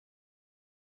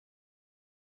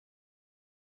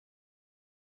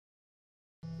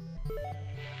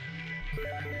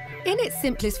In its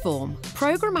simplest form,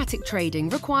 programmatic trading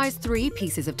requires three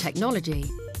pieces of technology.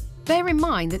 Bear in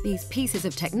mind that these pieces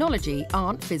of technology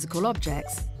aren't physical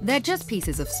objects, they're just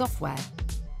pieces of software.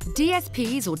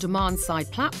 DSPs, or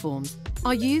demand-side platforms,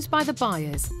 are used by the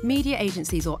buyers, media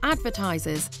agencies or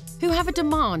advertisers who have a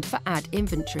demand for ad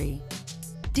inventory.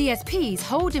 DSPs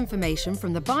hold information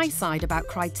from the buy side about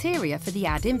criteria for the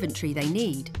ad inventory they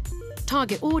need,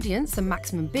 target audience and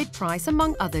maximum bid price,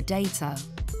 among other data.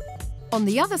 On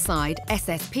the other side,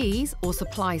 SSPs, or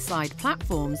supply-side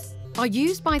platforms, are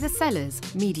used by the sellers,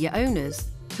 media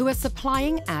owners, who are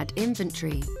supplying ad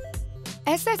inventory.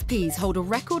 SSPs hold a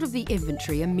record of the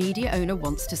inventory a media owner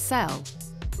wants to sell,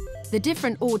 the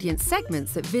different audience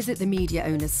segments that visit the media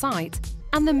owner's site,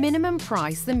 and the minimum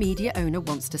price the media owner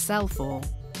wants to sell for.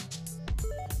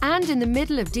 And in the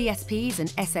middle of DSPs and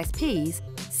SSPs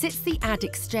sits the ad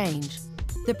exchange,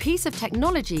 the piece of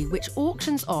technology which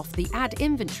auctions off the ad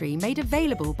inventory made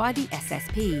available by the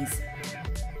SSPs.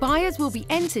 Buyers will be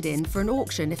entered in for an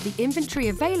auction if the inventory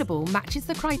available matches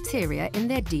the criteria in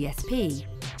their DSP,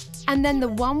 and then the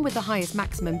one with the highest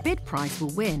maximum bid price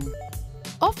will win.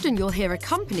 Often you'll hear a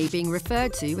company being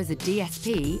referred to as a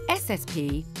DSP,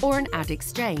 SSP, or an ad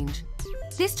exchange.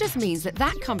 This just means that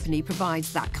that company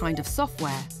provides that kind of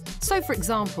software. So, for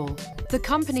example, the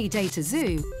company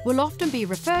DataZoo will often be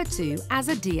referred to as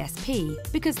a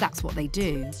DSP because that's what they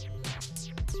do.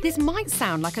 This might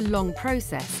sound like a long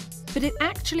process, but it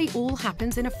actually all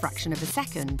happens in a fraction of a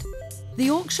second. The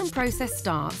auction process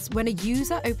starts when a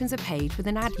user opens a page with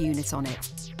an ad unit on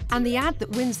it, and the ad that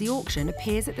wins the auction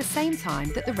appears at the same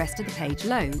time that the rest of the page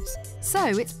loads, so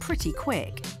it's pretty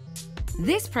quick.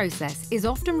 This process is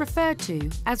often referred to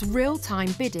as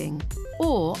real-time bidding,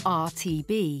 or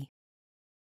RTB.